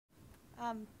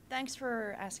Thanks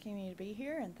for asking me to be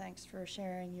here, and thanks for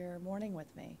sharing your morning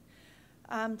with me.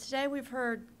 Today we've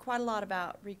heard quite a lot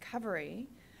about recovery,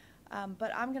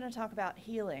 but I'm going to talk about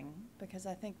healing because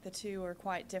I think the two are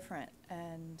quite different,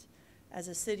 and as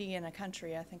a city and a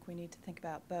country, I think we need to think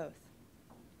about both.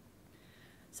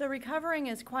 So recovering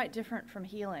is quite different from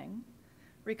healing.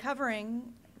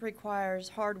 Recovering requires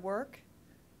hard work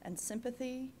and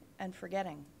sympathy and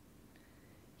forgetting.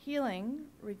 Healing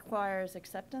requires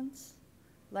acceptance,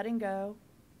 letting go,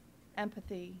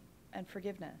 empathy, and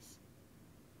forgiveness.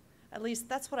 At least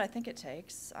that's what I think it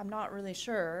takes. I'm not really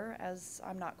sure, as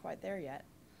I'm not quite there yet.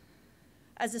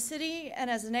 As a city and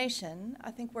as a nation,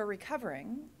 I think we're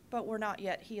recovering, but we're not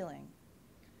yet healing.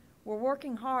 We're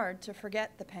working hard to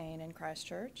forget the pain in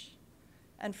Christchurch,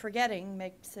 and forgetting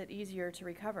makes it easier to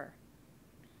recover.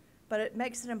 But it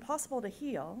makes it impossible to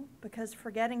heal because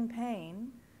forgetting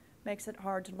pain makes it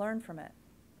hard to learn from it.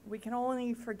 We can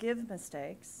only forgive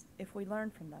mistakes if we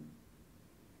learn from them.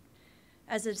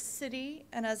 As a city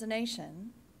and as a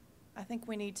nation, I think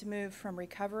we need to move from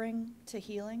recovering to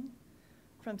healing,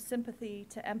 from sympathy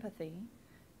to empathy,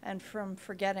 and from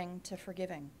forgetting to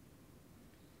forgiving.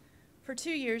 For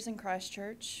 2 years in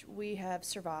Christchurch, we have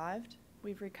survived,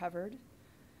 we've recovered.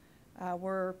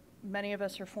 Many of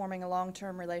us are forming a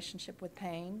long-term relationship with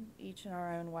pain, each in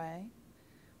our own way.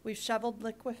 We've shoveled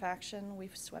liquefaction,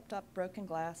 we've swept up broken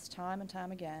glass time and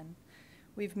time again.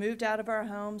 We've moved out of our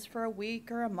homes for a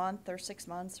week or a month or 6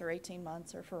 months or 18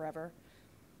 months or forever.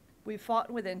 We've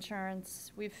fought with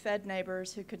insurance, we've fed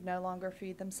neighbors who could no longer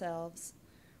feed themselves.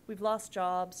 We've lost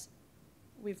jobs,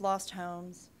 we've lost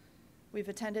homes, we've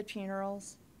attended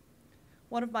funerals.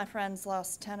 One of my friends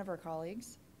lost 10 of her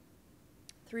colleagues.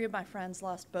 3 of my friends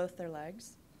lost both their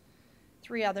legs.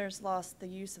 3 others lost the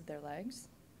use of their legs.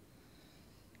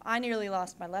 I nearly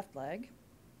lost my left leg.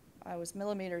 I was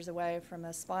millimeters away from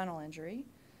a spinal injury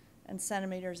and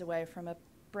centimeters away from a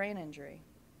brain injury.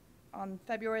 On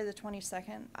February the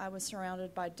 22nd, I was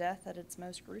surrounded by death at its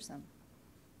most gruesome.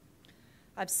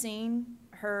 I've seen,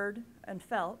 heard, and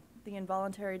felt the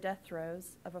involuntary death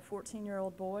throes of a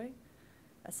 14-year-old boy,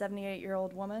 a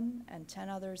 78-year-old woman, and 10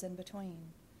 others in between.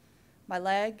 My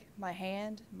leg, my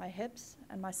hand, my hips,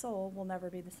 and my soul will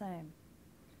never be the same.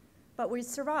 But we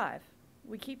survive.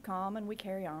 We keep calm and we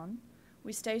carry on.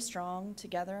 We stay strong,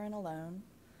 together and alone.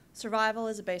 Survival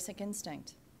is a basic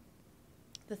instinct.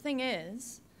 The thing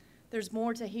is, there's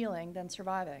more to healing than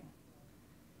surviving.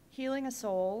 Healing a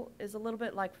soul is a little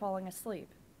bit like falling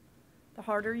asleep. The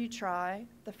harder you try,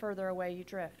 the further away you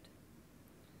drift.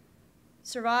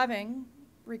 Surviving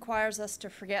requires us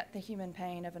to forget the human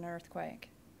pain of an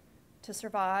earthquake. To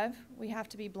survive, we have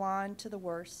to be blind to the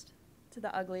worst, to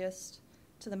the ugliest,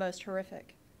 to the most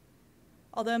horrific.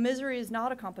 Although misery is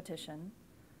not a competition,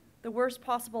 the worst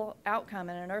possible outcome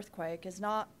in an earthquake is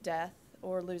not death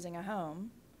or losing a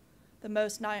home. The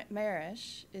most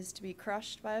nightmarish is to be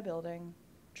crushed by a building,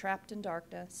 trapped in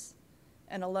darkness,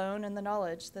 and alone in the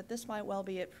knowledge that this might well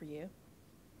be it for you.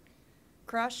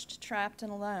 Crushed, trapped,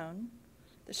 and alone,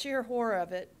 the sheer horror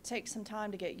of it takes some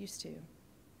time to get used to.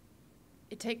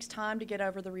 It takes time to get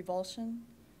over the revulsion,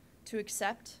 to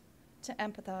accept, to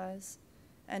empathize,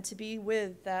 and to be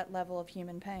with that level of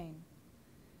human pain.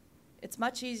 It's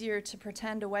much easier to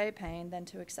pretend away pain than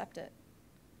to accept it.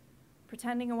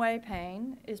 Pretending away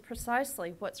pain is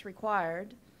precisely what's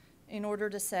required in order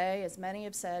to say, as many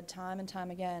have said time and time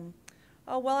again,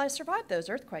 oh, well, I survived those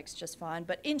earthquakes just fine,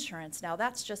 but insurance, now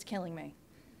that's just killing me.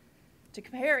 To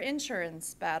compare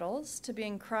insurance battles to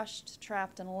being crushed,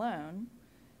 trapped, and alone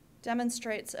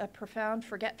demonstrates a profound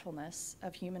forgetfulness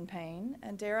of human pain,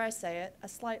 and dare I say it, a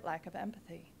slight lack of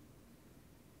empathy.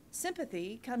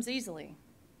 Sympathy comes easily,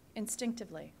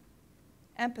 instinctively.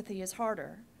 Empathy is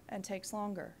harder and takes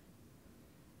longer.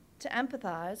 To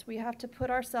empathize, we have to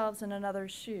put ourselves in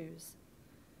another's shoes,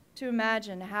 to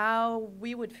imagine how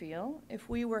we would feel if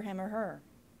we were him or her.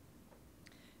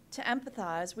 To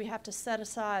empathize, we have to set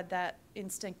aside that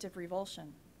instinctive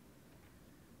revulsion.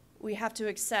 We have to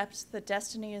accept that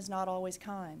destiny is not always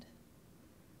kind,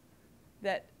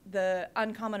 that the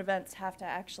uncommon events have to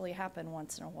actually happen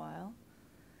once in a while.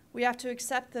 We have to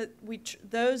accept that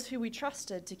those who we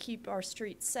trusted to keep our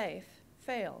streets safe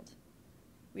failed.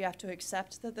 We have to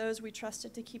accept that those we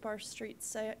trusted to keep our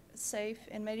streets safe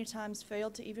and many times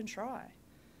failed to even try.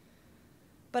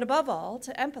 But above all,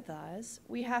 to empathize,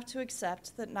 we have to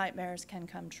accept that nightmares can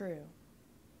come true.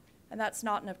 And that's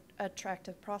not an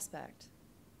attractive prospect.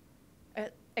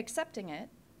 Accepting it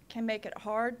can make it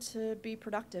hard to be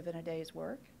productive in a day's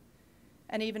work,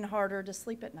 and even harder to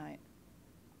sleep at night.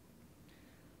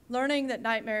 Learning that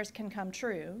nightmares can come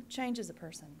true changes a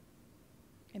person.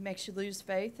 It makes you lose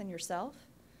faith in yourself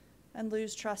and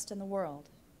lose trust in the world.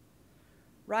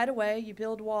 Right away, you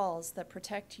build walls that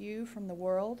protect you from the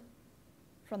world,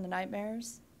 from the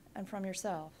nightmares, and from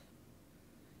yourself.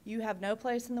 You have no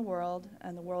place in the world,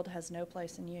 and the world has no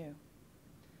place in you.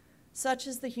 Such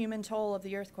is the human toll of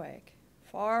the earthquake,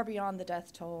 far beyond the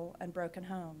death toll and broken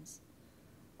homes.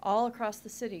 All across the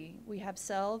city, we have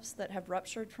selves that have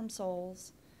ruptured from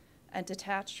souls and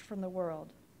detached from the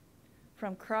world,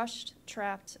 from crushed,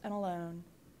 trapped, and alone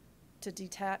to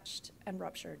detached and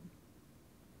ruptured.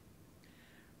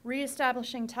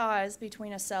 Reestablishing ties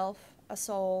between a self, a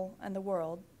soul, and the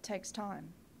world takes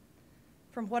time.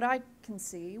 From what I can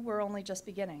see, we're only just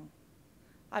beginning.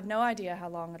 I've no idea how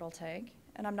long it'll take,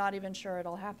 and I'm not even sure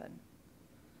it'll happen.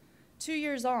 2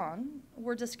 years on,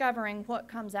 we're discovering what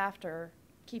comes after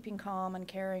keeping calm and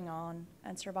carrying on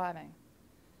and surviving.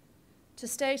 To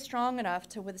stay strong enough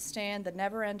to withstand the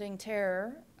never-ending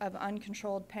terror of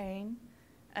uncontrolled pain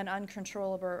and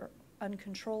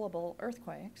uncontrollable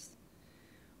earthquakes,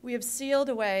 we have sealed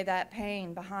away that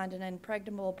pain behind an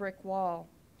impregnable brick wall,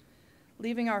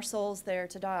 leaving our souls there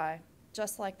to die,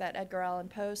 just like that Edgar Allan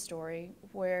Poe story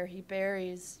where he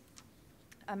buries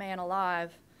a man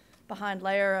alive behind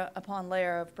layer upon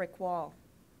layer of brick wall.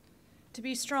 To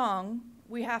be strong,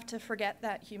 we have to forget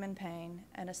that human pain,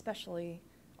 and especially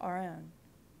our own.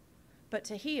 But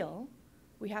to heal,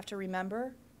 we have to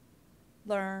remember,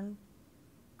 learn,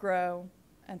 grow,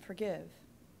 and forgive.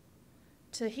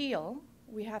 To heal,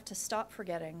 we have to stop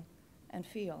forgetting and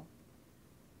feel.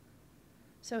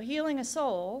 So healing a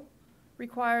soul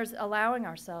requires allowing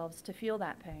ourselves to feel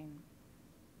that pain.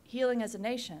 Healing as a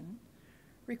nation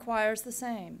requires the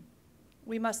same.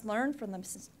 We must learn from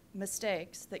the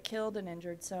mistakes that killed and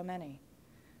injured so many.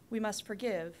 We must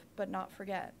forgive, but not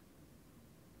forget.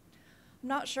 I'm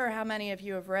not sure how many of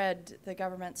you have read the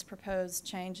government's proposed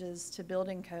changes to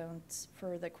building codes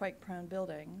for the quake-prone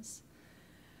buildings.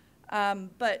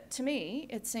 But to me,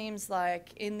 it seems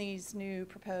like in these new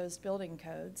proposed building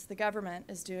codes, the government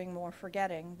is doing more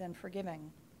forgetting than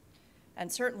forgiving,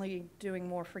 and certainly doing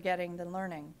more forgetting than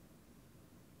learning.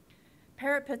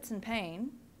 Parapets and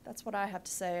pain, that's what I have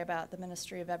to say about the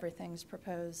Ministry of Everything's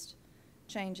proposed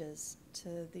changes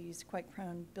to these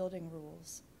quake-prone building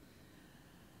rules.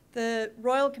 The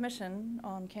Royal Commission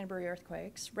on Canterbury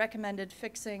Earthquakes recommended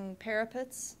fixing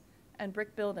parapets and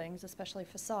brick buildings, especially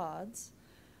facades,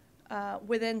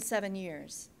 within 7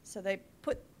 years. So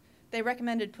they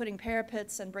recommended putting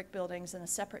parapets and brick buildings in a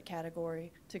separate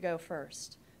category to go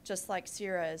first, just like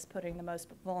CIRA is putting the most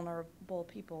vulnerable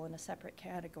people in a separate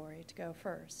category to go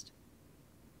first.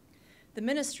 The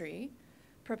ministry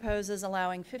proposes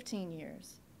allowing 15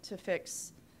 years to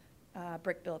fix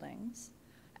brick buildings,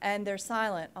 and they're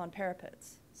silent on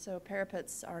parapets. So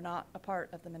parapets are not a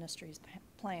part of the ministry's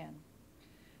plan.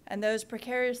 And those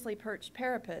precariously perched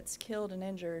parapets killed and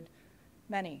injured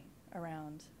many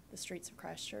around the streets of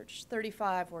Christchurch.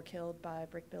 35 were killed by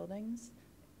brick buildings,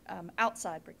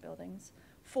 outside brick buildings.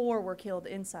 4 were killed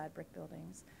inside brick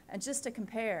buildings. And just to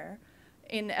compare,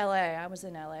 in LA, I was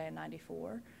in LA in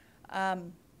 '94,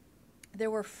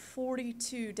 there were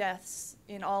 42 deaths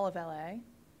in all of LA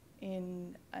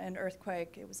in an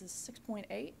earthquake. It was a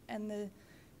 6.8, and the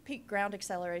peak ground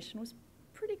acceleration was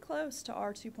pretty close to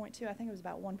our 2.2. I think it was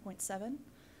about 1.7.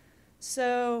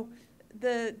 So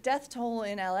the death toll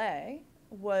in LA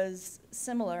was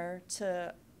similar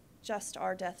to just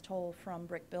our death toll from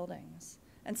brick buildings.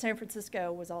 And San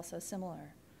Francisco was also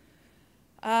similar.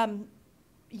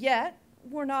 Yet,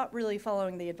 we're not really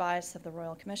following the advice of the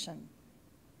Royal Commission.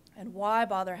 And why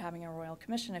bother having a Royal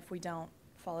Commission if we don't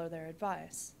follow their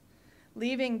advice?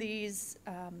 Leaving these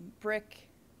brick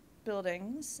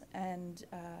buildings and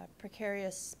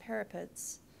precarious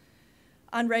parapets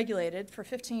unregulated for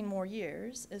 15 more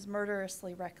years is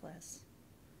murderously reckless.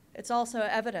 It's also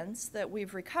evidence that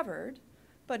we've recovered,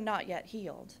 but not yet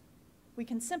healed. We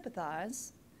can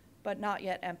sympathize, but not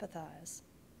yet empathize.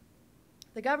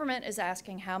 The government is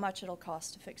asking how much it'll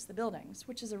cost to fix the buildings,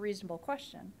 which is a reasonable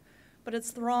question, but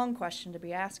it's the wrong question to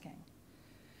be asking.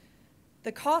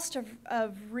 The cost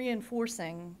of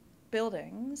reinforcing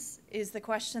buildings is the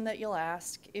question that you'll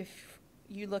ask if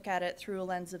you look at it through a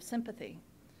lens of sympathy,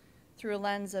 through a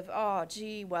lens of, oh,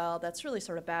 gee, well, that's really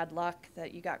sort of bad luck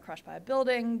that you got crushed by a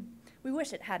building. We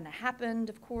wish it hadn't happened,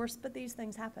 of course, but these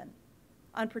things happen.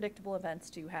 Unpredictable events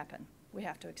do happen. We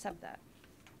have to accept that.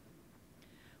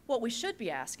 What we should be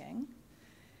asking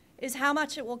is how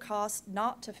much it will cost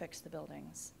not to fix the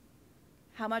buildings,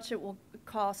 how much it will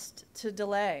cost to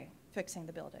delay fixing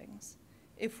the buildings.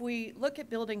 If we look at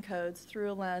building codes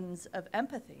through a lens of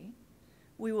empathy,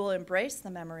 we will embrace the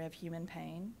memory of human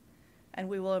pain and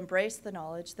we will embrace the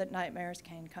knowledge that nightmares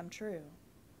can come true.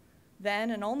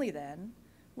 Then and only then,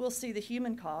 we'll see the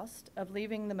human cost of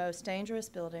leaving the most dangerous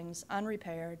buildings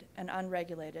unrepaired and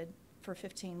unregulated for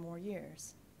 15 more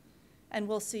years. And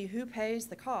we'll see who pays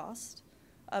the cost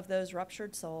of those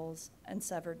ruptured souls and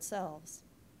severed selves.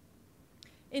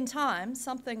 In time,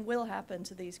 something will happen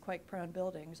to these quake-prone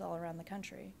buildings all around the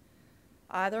country.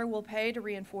 Either we'll pay to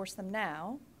reinforce them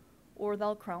now, or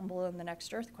they'll crumble in the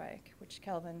next earthquake, which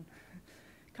Kelvin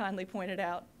kindly pointed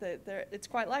out that it's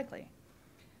quite likely.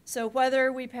 So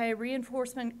whether we pay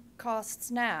reinforcement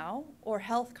costs now or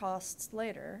health costs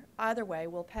later, either way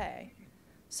we'll pay.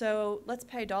 So let's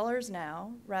pay dollars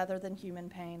now rather than human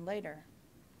pain later.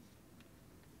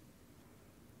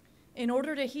 In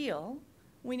order to heal,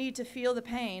 we need to feel the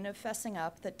pain of fessing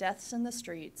up that deaths in the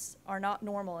streets are not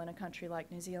normal in a country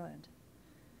like New Zealand.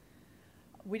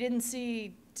 We didn't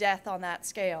see death on that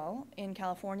scale in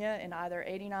California in either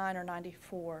 89 or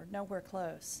 94, nowhere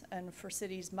close, and for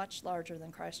cities much larger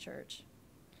than Christchurch.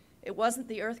 It wasn't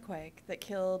the earthquake that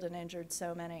killed and injured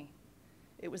so many.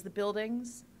 It was the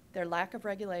buildings, their lack of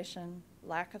regulation,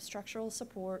 lack of structural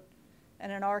support,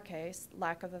 and in our case,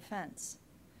 lack of a fence.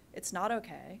 It's not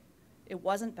okay. It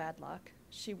wasn't bad luck.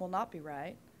 She will not be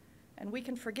right. And we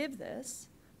can forgive this,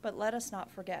 but let us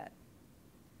not forget.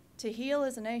 To heal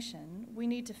as a nation, we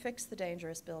need to fix the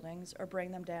dangerous buildings or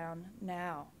bring them down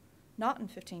now, not in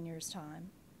 15 years' time.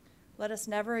 Let us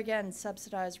never again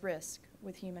subsidize risk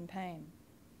with human pain.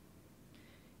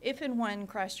 If and when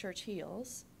Christchurch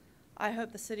heals, I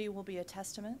hope the city will be a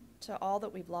testament to all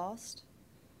that we've lost,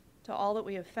 to all that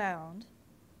we have found,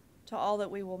 to all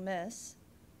that we will miss,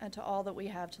 and to all that we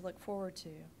have to look forward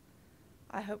to.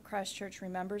 I hope Christchurch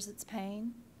remembers its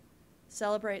pain,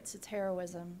 celebrates its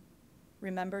heroism,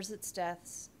 remembers its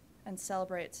deaths, and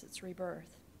celebrates its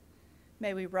rebirth.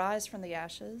 May we rise from the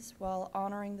ashes while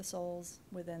honoring the souls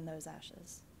within those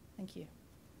ashes. Thank you.